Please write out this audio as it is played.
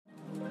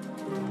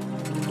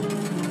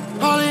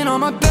on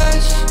my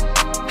best.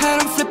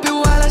 Had them flip it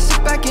while I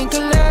sit back and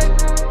collect.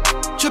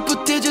 Triple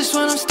digits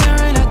when I'm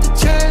staring at the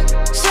check.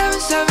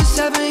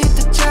 777 hit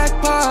the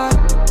jackpot.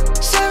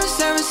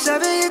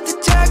 777 hit the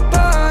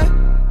jackpot.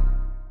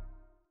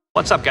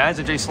 What's up, guys?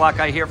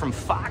 njslotguy here from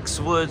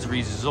Foxwoods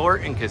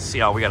Resort and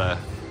Casino. We gotta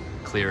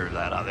clear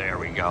that out. There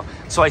we go.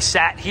 So I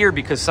sat here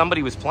because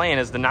somebody was playing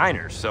as the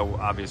Niners. So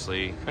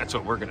obviously that's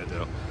what we're gonna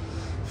do.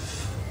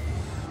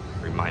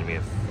 Remind me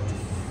of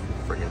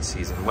friggin'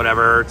 season.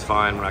 Whatever, it's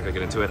fine. We're not gonna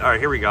get into it. All right,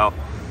 here we go.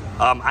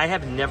 I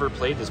have never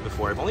played this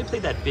before. I've only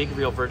played that big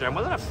reel version. I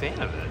wasn't a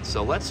fan of it.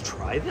 So let's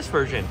try this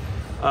version.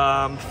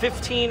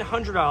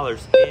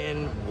 $1,500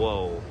 in,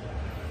 whoa.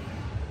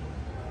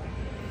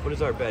 What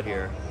is our bet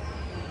here?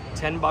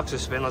 10 bucks a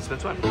spin. Let's spin.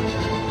 It's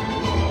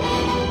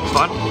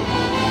fun.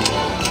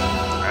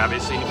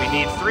 Obviously, we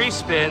need 3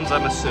 spins,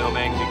 I'm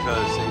assuming,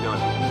 because you know,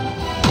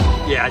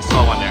 yeah, I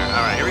saw one there.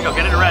 All right, here we go.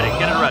 Get it ready.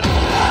 Get it ready.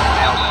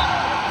 Nailed it.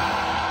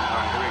 All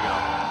right, here we go.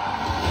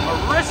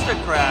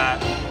 Aristocrat.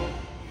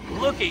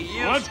 Look at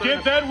you. Let's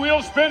get that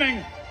wheel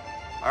spinning.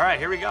 All right,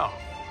 here we go.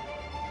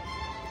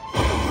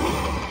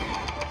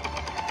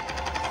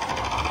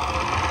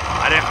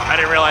 I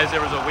didn't realize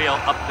there was a wheel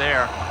up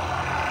there.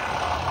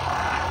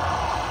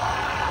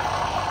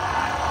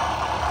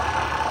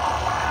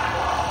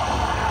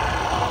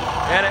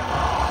 Get it.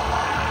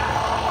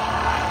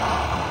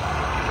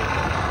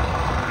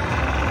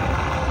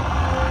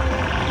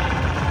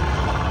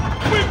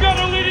 We've got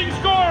a leading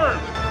scorer.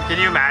 Can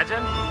you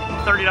imagine?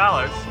 $30.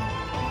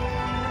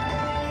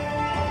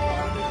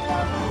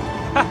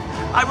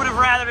 I would have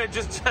rather it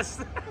just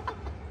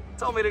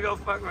told me to go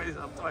fuck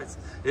myself twice.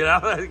 You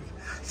know,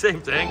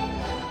 same thing.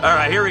 All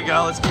right, here we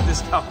go. Let's keep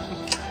this going.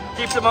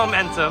 Keep the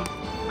momentum.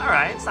 All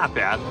right, it's not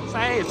bad.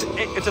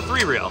 It's a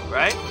 3-reel,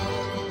 right?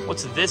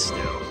 What's this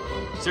do?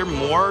 Is there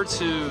more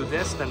to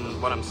this than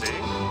what I'm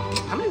seeing?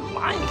 How many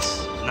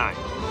lines? 9.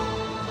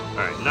 All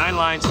right, 9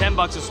 lines, 10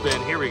 bucks a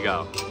spin. Here we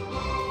go.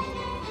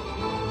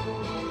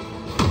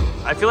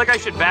 I feel like I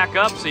should back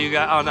up so you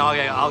got. Oh no,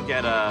 I'll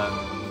get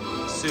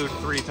sued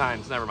 3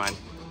 times. Never mind.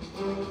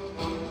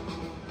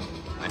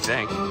 I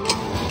think.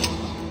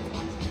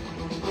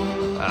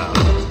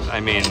 I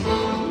mean,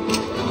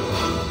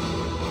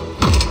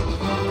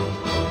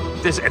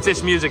 if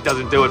this music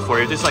doesn't do it for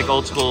you, just like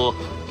old school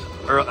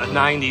or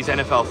 90s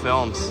NFL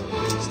films.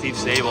 Steve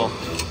Sable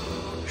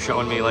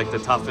showing me like the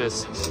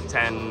toughest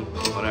 10,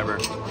 whatever.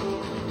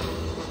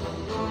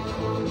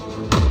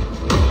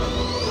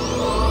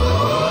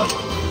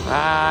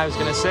 I was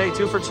gonna say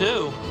 2 for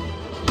 2.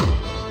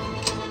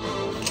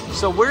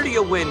 So where do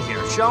you win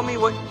here? Show me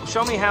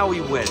how we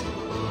win.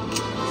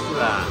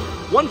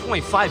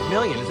 1.5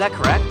 million, is that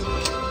correct?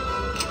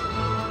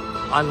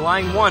 On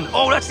line 1.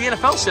 Oh, that's the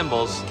NFL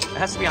symbols. It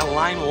has to be on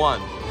line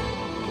 1.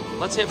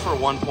 Let's hit for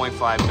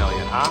 1.5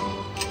 million, huh?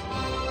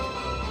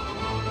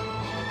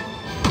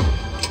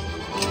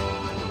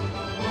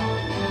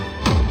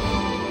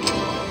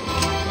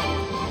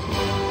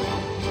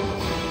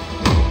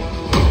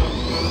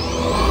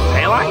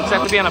 Pay line? Does it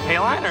have to be on a pay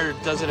line, or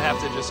does it have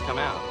to just come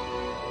out?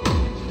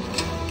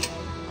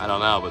 I don't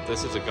know, but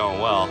this isn't going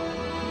well.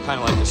 Kind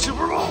of like the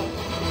Super Bowl.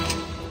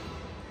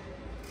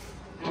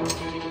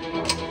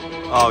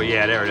 Oh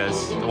yeah, there it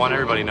is. The one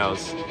everybody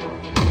knows.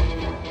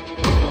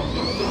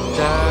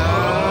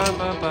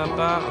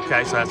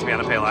 Okay, so it has to be on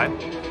a pay line.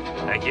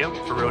 Thank you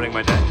for ruining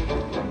my day.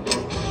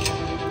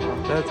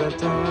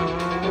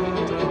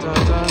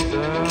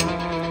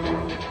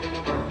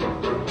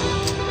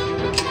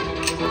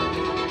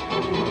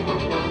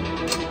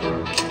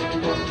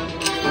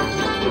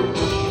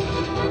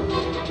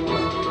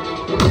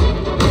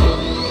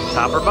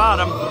 Top or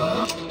bottom?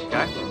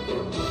 Okay.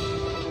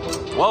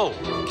 Whoa.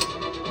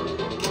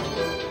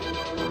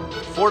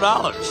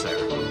 $4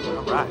 there.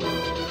 All right.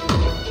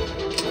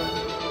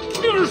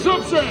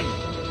 Interception.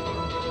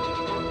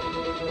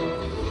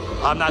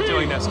 I'm not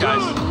doing this,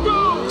 guys.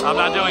 I'm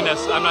not doing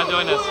this. I'm not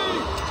doing this.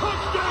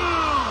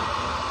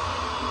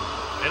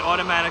 It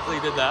automatically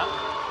did that.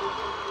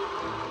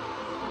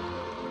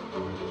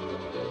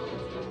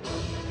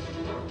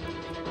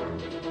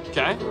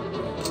 Okay.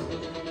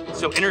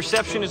 So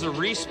interception is a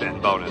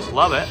respin bonus.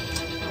 Love it.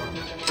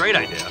 Great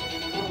idea.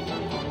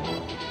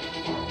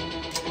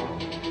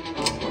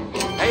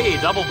 Hey,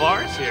 double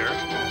bars here.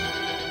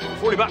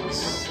 40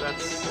 bucks.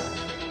 That's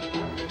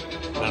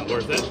not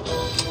worth it.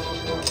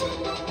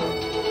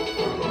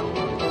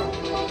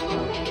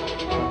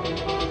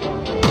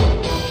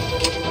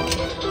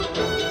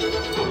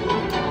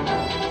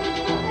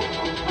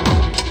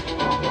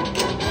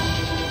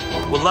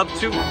 Would love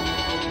 2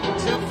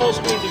 full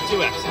screens and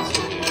 2 X's.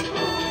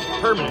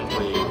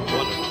 Permanently.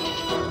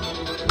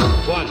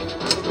 1.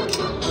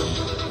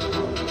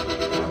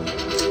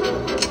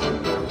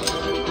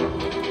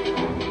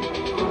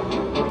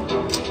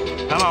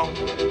 Come on.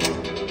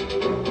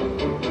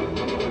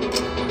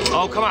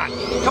 Oh, come on.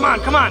 Come on,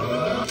 come on.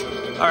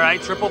 All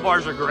right, triple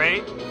bars are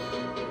great.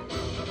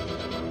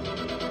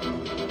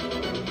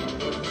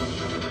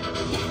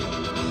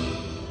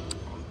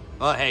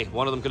 Well, hey,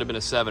 one of them could have been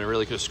a 7. It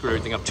really could have screwed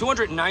everything up.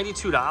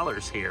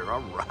 $292 here.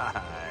 All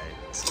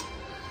right.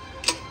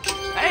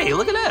 Hey,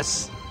 look at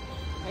this.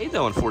 How you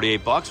doing,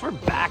 48 bucks? We're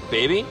back,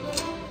 baby.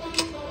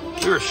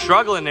 We were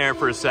struggling there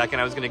for a second.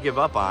 I was going to give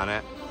up on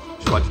it.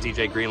 Just watch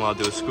DJ Greenlaw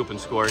do a scoop and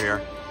score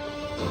here.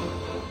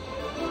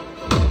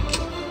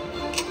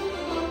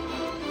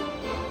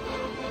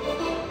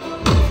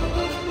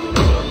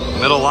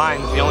 Middle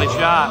line's the only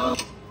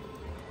shot.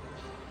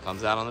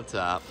 Comes out on the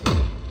top.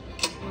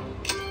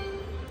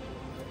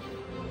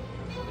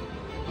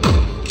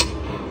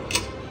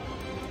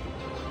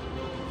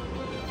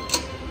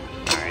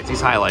 Alright, these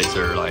highlights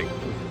are like,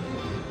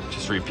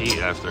 just repeat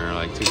after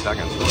like 2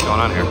 seconds. What's going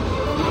on here?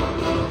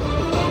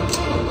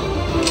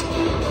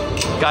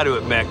 Got to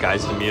admit,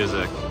 guys, the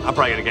music. I'm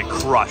probably going to get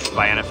crushed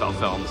by NFL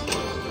films.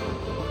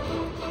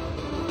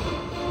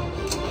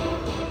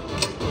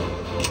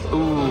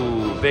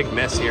 Ooh, big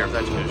miss here if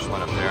that just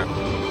went up there.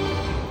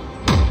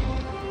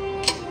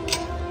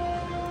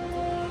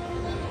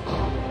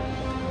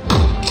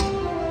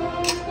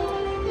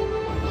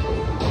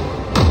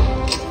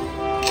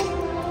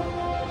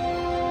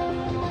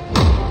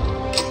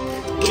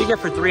 What do you get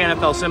for 3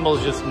 NFL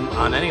symbols just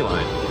on any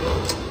line?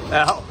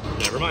 Oh,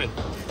 never mind.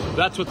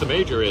 That's what the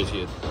major is.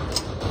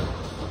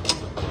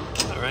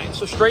 All right,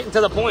 so straight and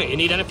to the point. You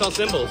need NFL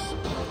symbols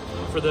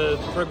for the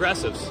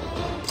progressives.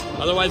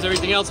 Otherwise,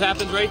 everything else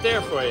happens right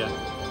there for you.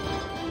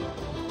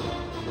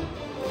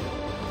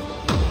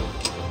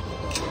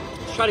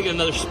 Let's try to get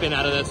another spin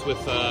out of this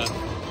with, I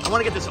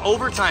want to get this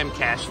overtime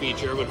cash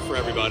feature for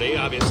everybody,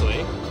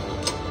 obviously.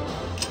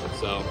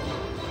 So.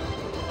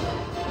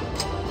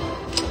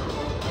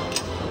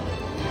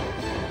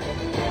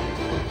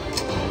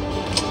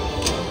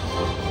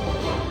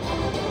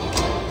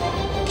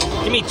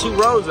 Give me 2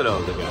 rows of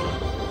those again.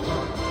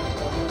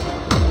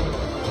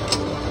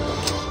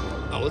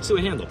 Oh, let's do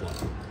a handle ball.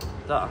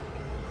 Duh.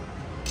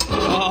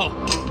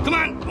 Oh, come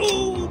on!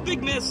 Oh,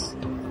 big miss.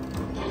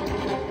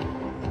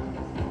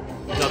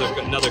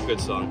 Another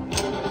good song.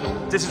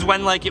 This is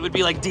when like it would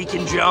be like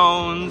Deacon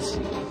Jones,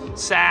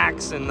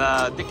 Sax, and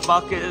Dick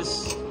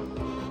Buckus,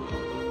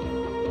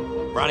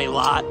 Ronnie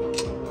Lott.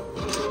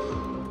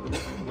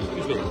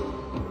 Excuse me.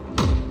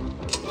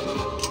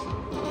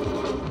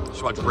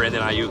 Just watch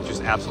Brandon Ayuk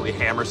just absolutely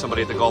hammer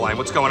somebody at the goal line.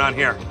 What's going on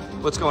here?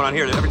 What's going on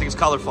here? Everything's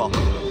colorful.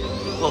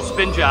 Little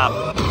spin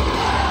job.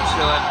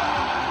 Chilling.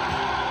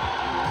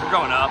 We're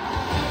going up.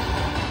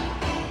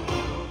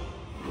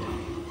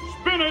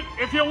 Spin it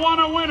if you want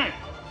to win it.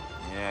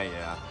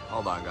 Yeah.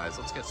 Hold on, guys.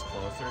 Let's get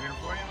closer here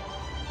for you.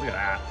 Look at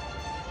that.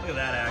 Look at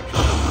that action.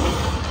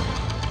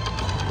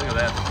 Look at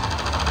that.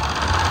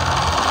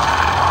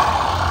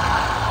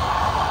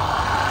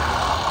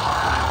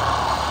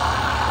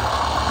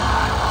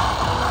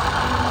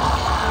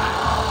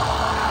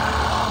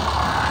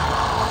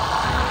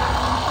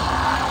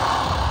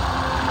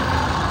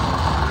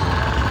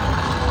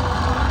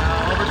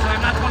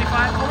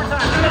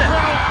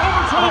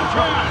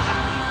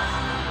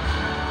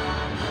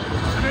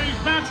 Today's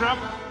matchup.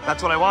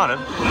 That's what I wanted.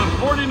 The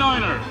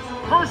 49ers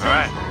versus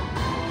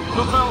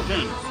the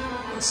Falcons.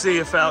 Let's see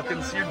you,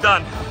 Falcons. You're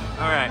done.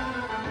 All right.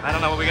 I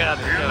don't know what we got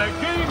there. And the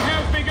game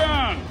has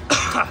begun.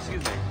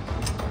 Excuse me.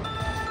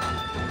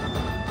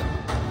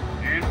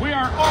 And we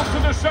are off to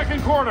the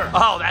second quarter.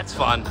 Oh, that's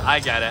fun. I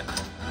get it.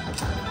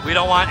 We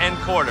don't want end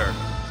quarter.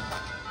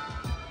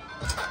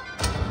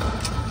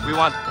 We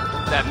want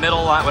that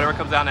middle line, whatever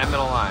comes down that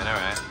middle line. All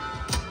right.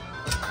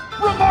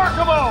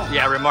 Remarkable!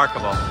 Yeah,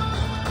 remarkable.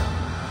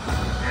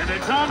 And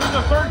it's on to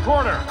the third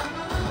quarter.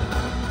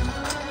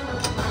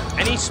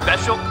 Any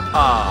special?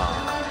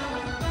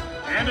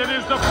 And it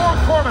is the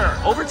fourth quarter.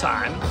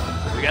 Overtime.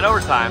 We got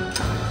overtime.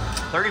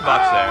 30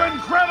 bucks Oh, there.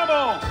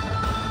 incredible!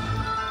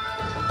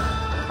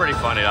 Pretty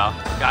funny, though.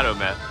 Got to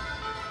admit.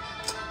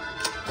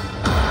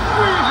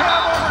 We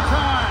have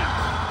overtime.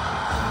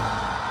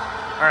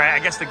 All right, I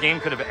guess the game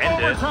could have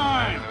ended.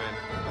 Overtime.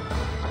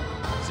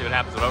 Let's see what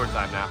happens with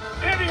overtime now.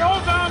 And he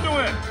holds on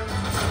to it.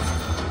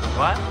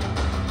 What?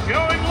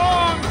 Going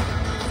long.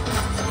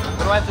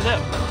 What do I have to do? Do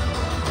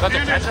I have to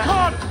And catch it's that?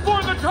 caught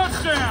for the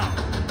touchdown.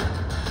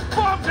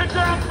 Bumps it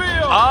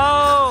downfield.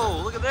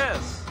 Oh, look at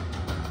this.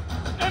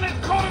 And it's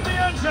caught in the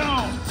end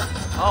zone.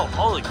 Oh,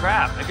 holy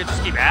crap. I could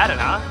just keep adding,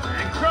 huh?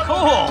 Incredible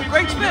Cool. game we've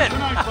Great seen spin. here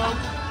tonight,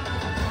 folks.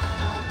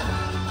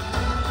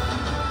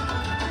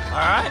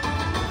 All right.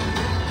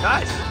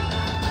 Guys,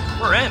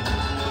 we're in.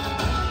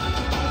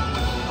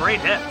 Great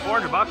hit.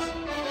 400 bucks.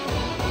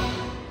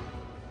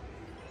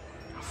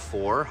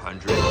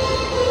 $400.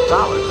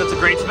 That's a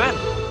great spin.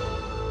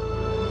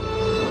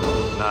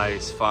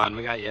 Nice, fun.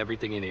 We got you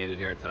everything you needed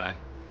here today.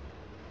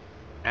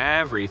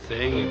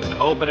 Everything you've been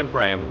hoping and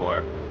praying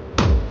for.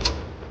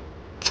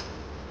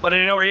 But it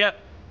ain't over yet.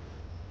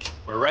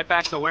 We're right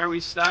back to where we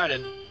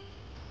started.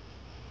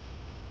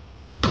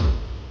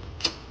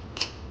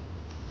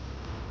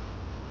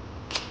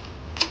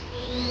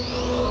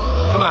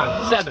 Come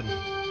on, 7.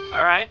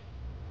 All right.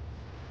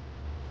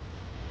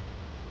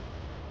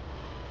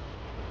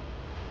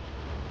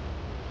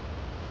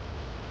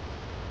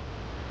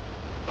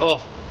 Oh,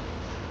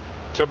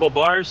 Triple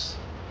bars.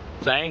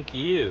 Thank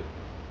you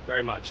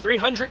very much.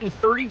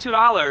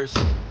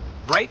 $332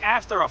 right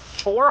after a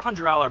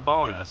 $400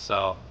 bonus.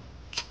 So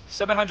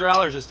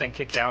 $700 this thing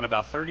kicked down in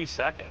about 30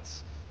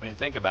 seconds. When you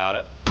think about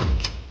it.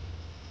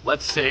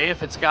 Let's see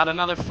if it's got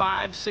another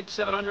 500, 600,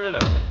 700 in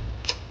it.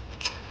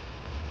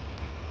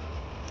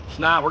 If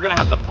not, we're gonna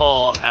have to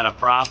pull at a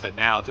profit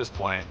now at this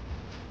point.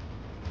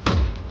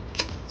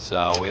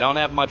 So we don't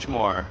have much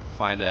more.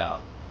 Find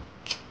out.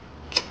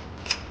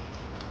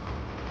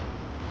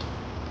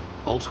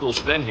 Old school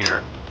spin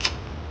here.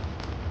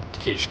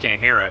 You just can't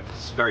hear it.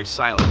 It's very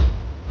silent.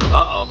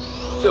 Uh-oh.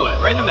 Do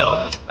it. Right in the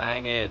middle.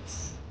 Bang it.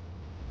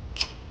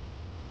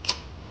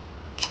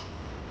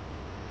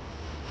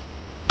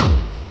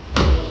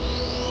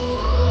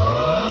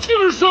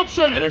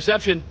 Interception!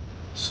 Interception.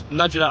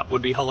 Nudge it up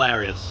would be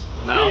hilarious.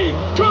 No. He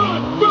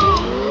could go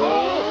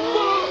all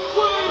the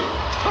way.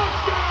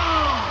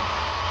 Touchdown!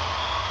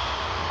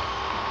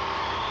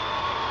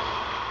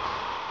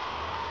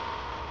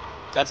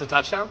 That's a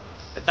touchdown?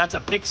 If that's a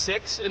pick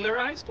six in their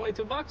eyes,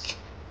 $22?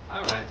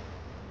 All right.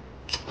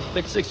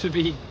 Pick six would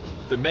be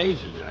the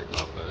major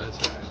jackpot, but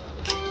that's all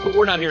right. But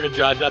we're not here to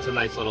judge. That's a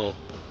nice little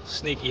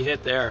sneaky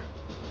hit there.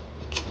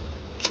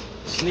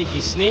 Sneaky,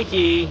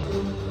 sneaky.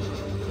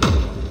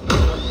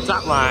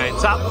 Top line,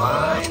 top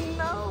line.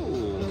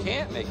 No,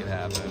 can't make it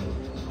happen.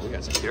 Oh, we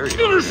got security.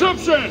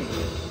 Interception!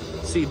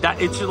 See,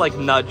 that it should like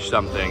nudge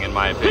something, in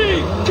my opinion.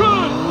 He could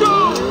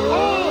go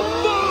all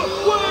the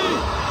way.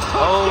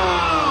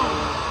 Touchdown!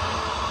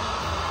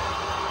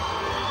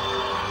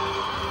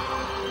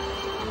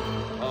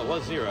 Oh, it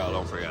was 0,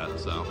 don't forget,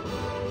 so.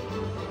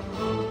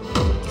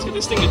 Let's get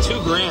this thing to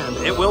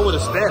 $2,000. It will with a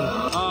spin.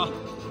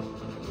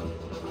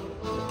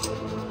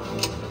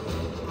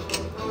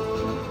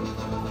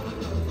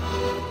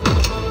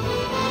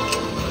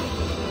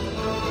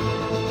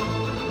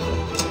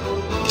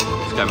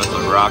 This guy must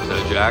have rocked the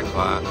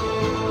jackpot.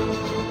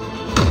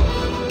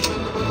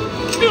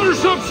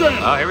 Interception!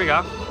 Oh, here we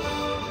go.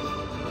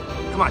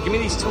 Come on, give me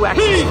these 2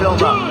 X's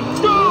filled up.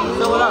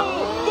 Fill it up.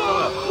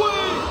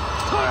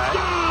 Alright.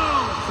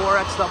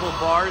 4X double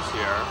bars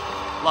here.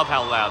 Love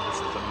how loud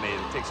this is.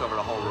 Amazing. It takes over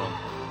the whole room.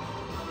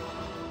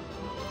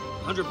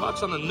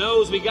 $100 on the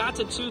nose. We got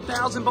to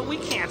 2,000, but we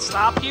can't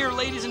stop here,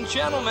 ladies and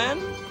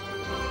gentlemen.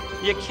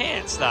 You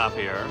can't stop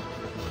here.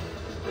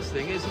 This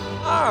thing is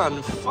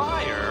on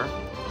fire.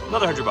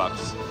 Another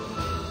 $100.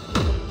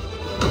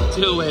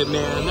 Do it,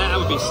 man. That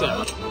would be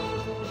sick.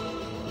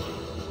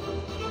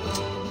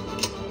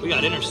 We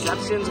got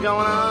interceptions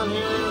going on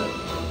here.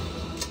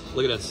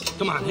 Look at this.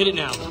 Come on, hit it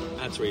now.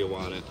 That's where you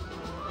want it.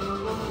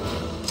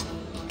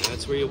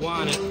 That's where you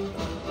want it.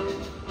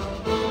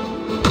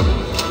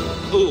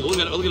 Ooh, look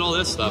at all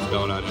this stuff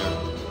going on here.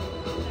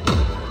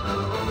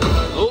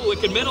 Oh, we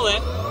can middle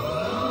it.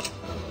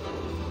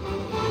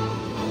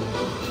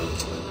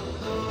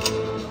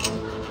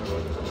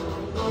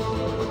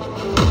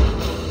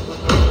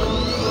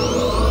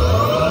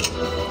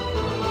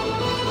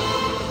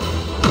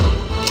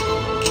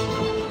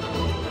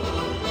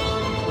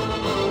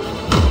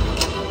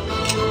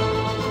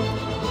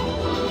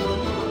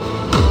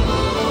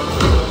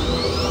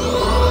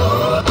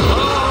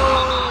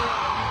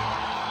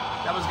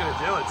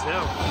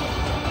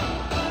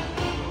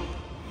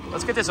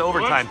 Let's get this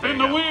overtime thing.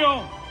 Spin the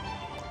wheel.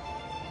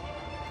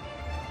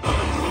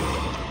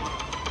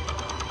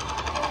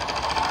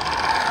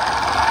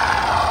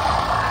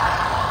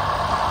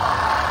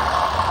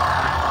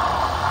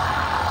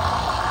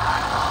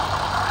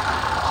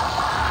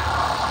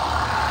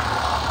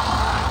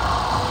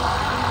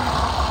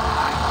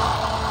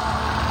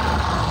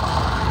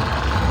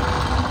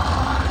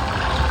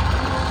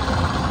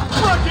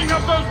 Racking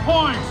up those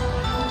points.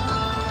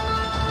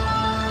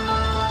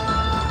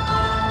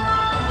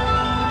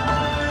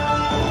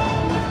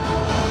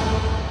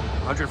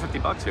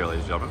 $150 here,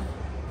 ladies and gentlemen.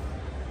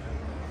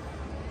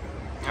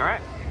 All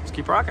right, let's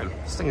keep rocking.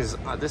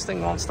 This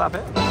thing won't stop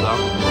hitting, so we're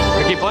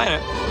gonna keep playing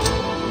it.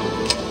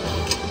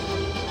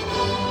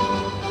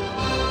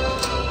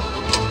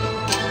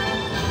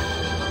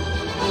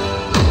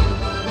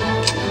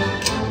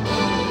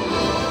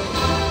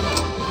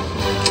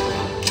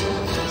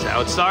 That's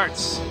how it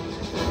starts.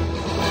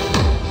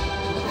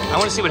 I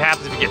want to see what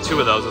happens if you get 2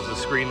 of those. Does the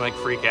screen like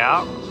freak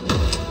out?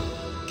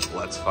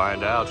 Let's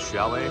find out,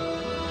 shall we?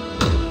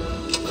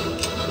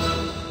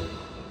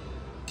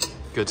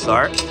 Good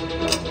start.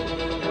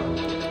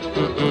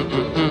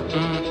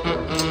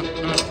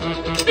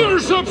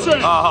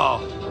 Interception!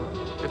 Oh,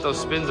 get those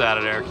spins out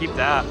of there. Keep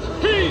that.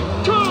 He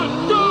could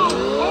go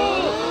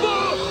all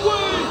the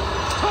way.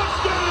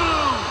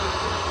 Touchdown!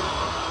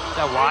 Is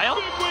that wild?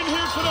 Big win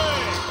here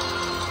today.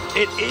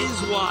 It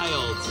is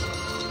wild.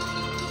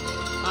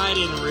 I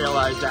didn't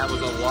realize that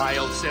was a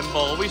wild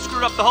symbol. We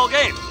screwed up the whole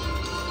game.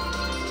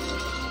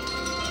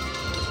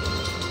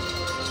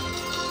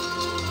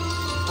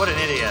 What an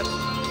idiot.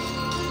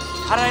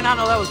 How did I not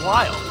know that was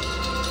wild?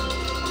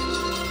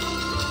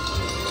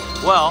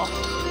 Well,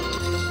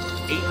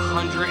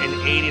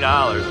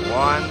 $880.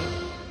 1,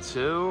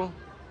 2,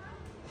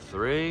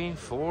 3,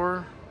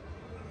 4.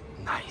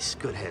 Nice,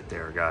 good hit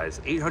there, guys.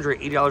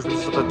 $880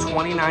 versus the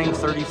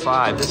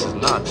 $29.35. This is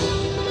nuts.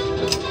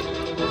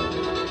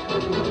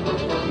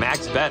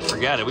 Max bet,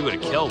 forget it. We would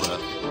have killed it.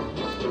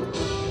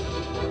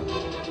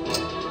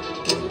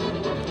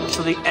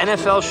 So the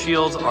NFL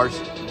shields are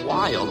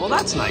wild. Well,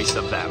 that's nice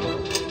of them.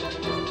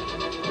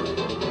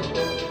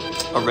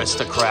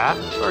 Aristocrat,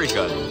 very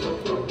good.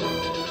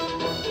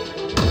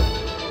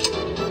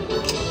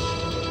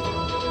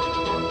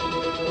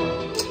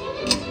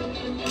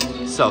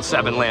 So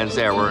 7 lands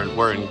there.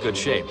 We're in good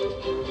shape.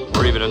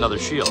 Or even another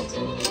shield.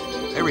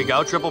 There we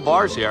go. Triple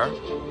bars here.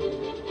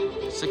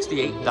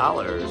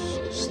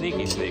 $68.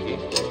 Sneaky, sneaky.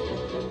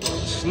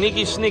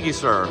 Sneaky, sneaky,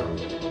 sir.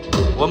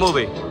 What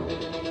movie?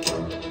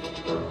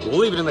 We'll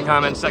leave it in the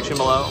comments section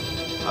below.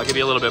 I'll give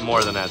you a little bit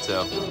more than that,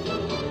 too.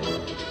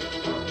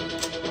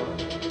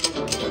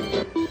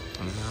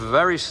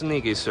 Very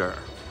sneaky, sir.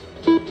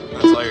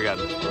 That's all you're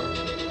getting.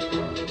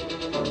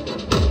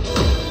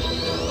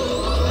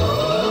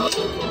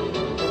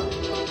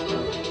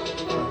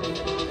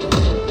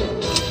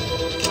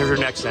 Here's your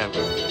next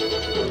sample.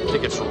 I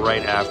think it's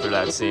right after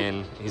that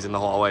scene. He's in the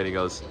hallway and he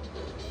goes,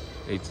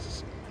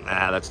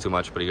 that's too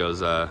much, but he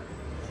goes,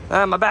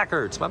 my back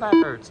hurts, my back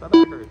hurts, my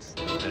back hurts.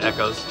 It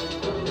echoes.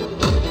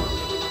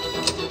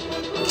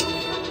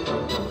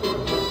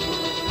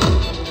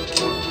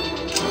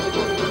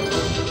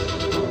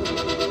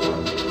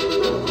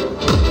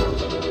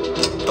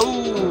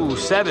 Oh,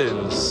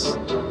 sevens.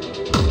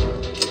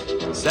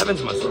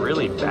 Sevens must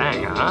really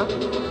bang, huh?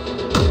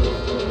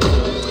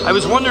 I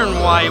was wondering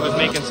why he was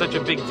making such a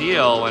big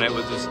deal when it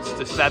was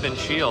just a 7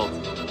 shield.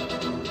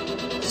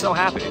 So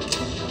happy.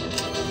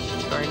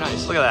 Very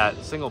nice. Look at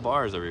that. Single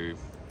bars every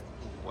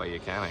way you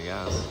can, I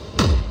guess.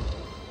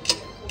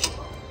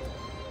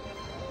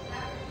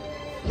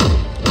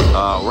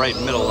 Right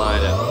middle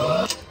line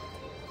it.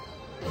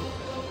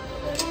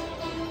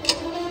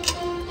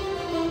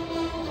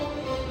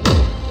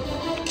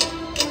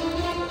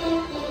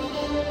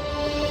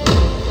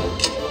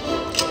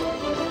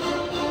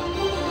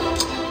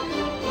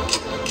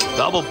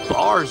 Double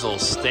bars will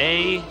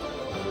stay.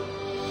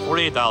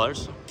 $48.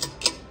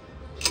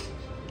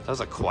 That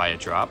was a quiet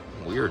drop.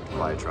 Weird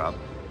quiet drop.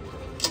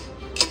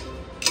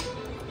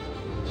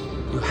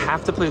 You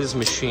have to play this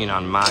machine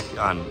on max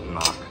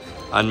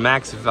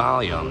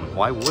volume.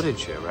 Why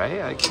wouldn't you,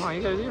 right? Come on,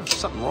 you have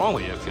something wrong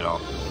with you if you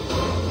don't.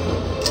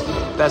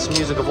 Best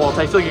music of all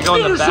time. I feel like you're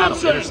going to battle.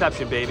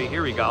 Interception, baby.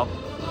 Here we go.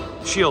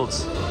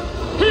 Shields.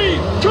 He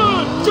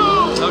could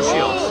go. No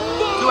shields.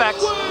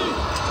 2X.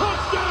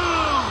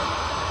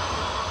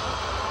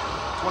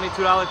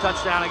 $22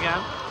 touchdown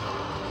again.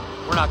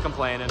 We're not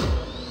complaining.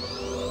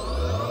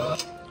 Oh,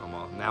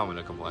 well, now I'm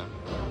gonna complain.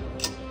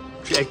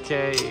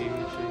 JK.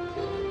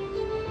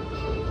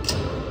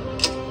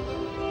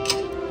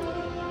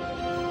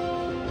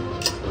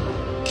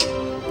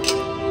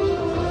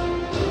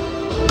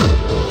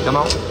 Come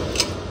on.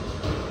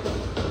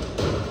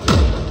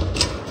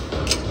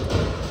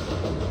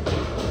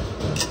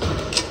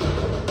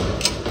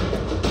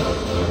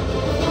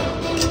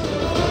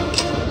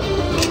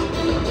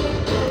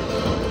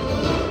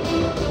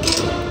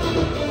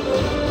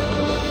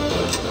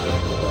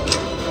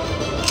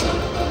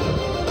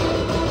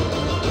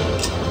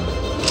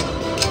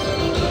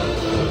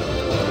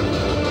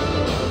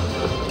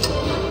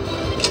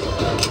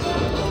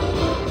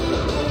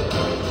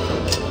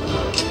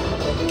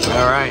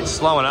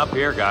 Slowing up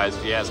here, guys,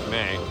 if you ask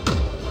me.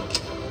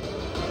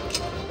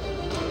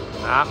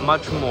 Not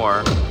much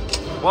more.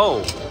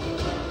 Whoa.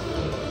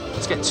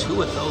 Let's get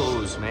 2 of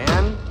those,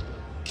 man.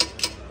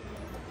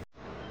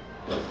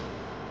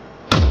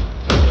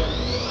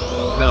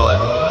 Middle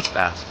it.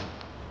 Fast.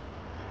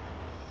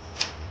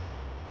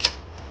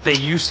 They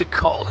used to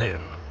call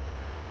him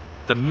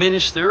the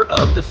Minister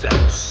of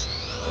Defense.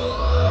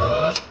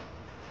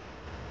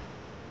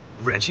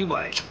 Reggie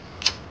White.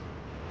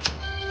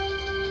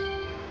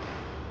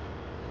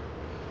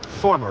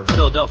 Former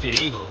Philadelphia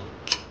Eagle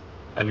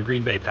and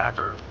Green Bay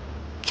Packer.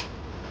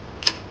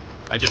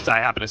 I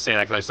happen to say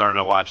that because I started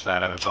to watch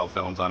that NFL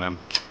films on him.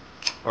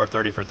 Or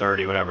 30 for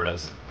 30, whatever it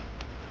is.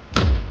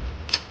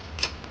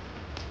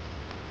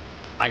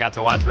 I got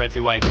to watch Reggie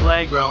White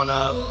play growing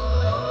up.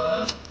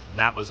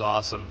 That was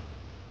awesome.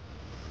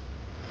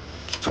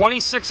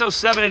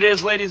 26:07 it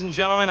is, ladies and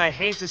gentlemen. I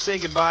hate to say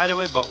goodbye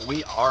to it, but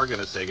we are going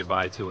to say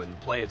goodbye to it and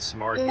play it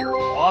smart here.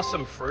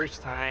 Awesome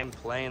first time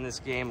playing this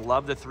game.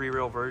 Love the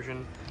 3-reel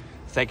version.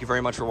 Thank you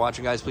very much for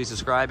watching, guys. Please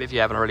subscribe if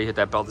you haven't already. Hit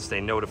that bell to stay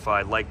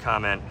notified. Like,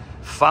 comment,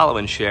 follow,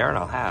 and share. And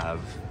I'll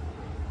have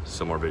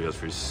some more videos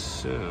for you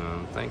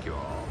soon. Thank you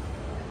all.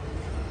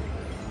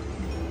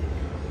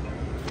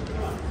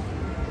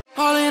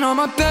 All in on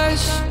my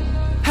best.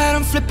 Had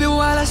them flip it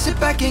while I sit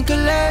back and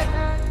collect.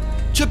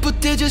 Triple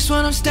digits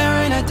when I'm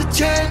staring at the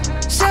check.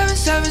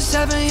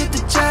 777 hit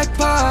the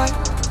jackpot.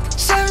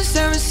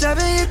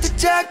 777 hit the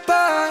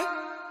jackpot.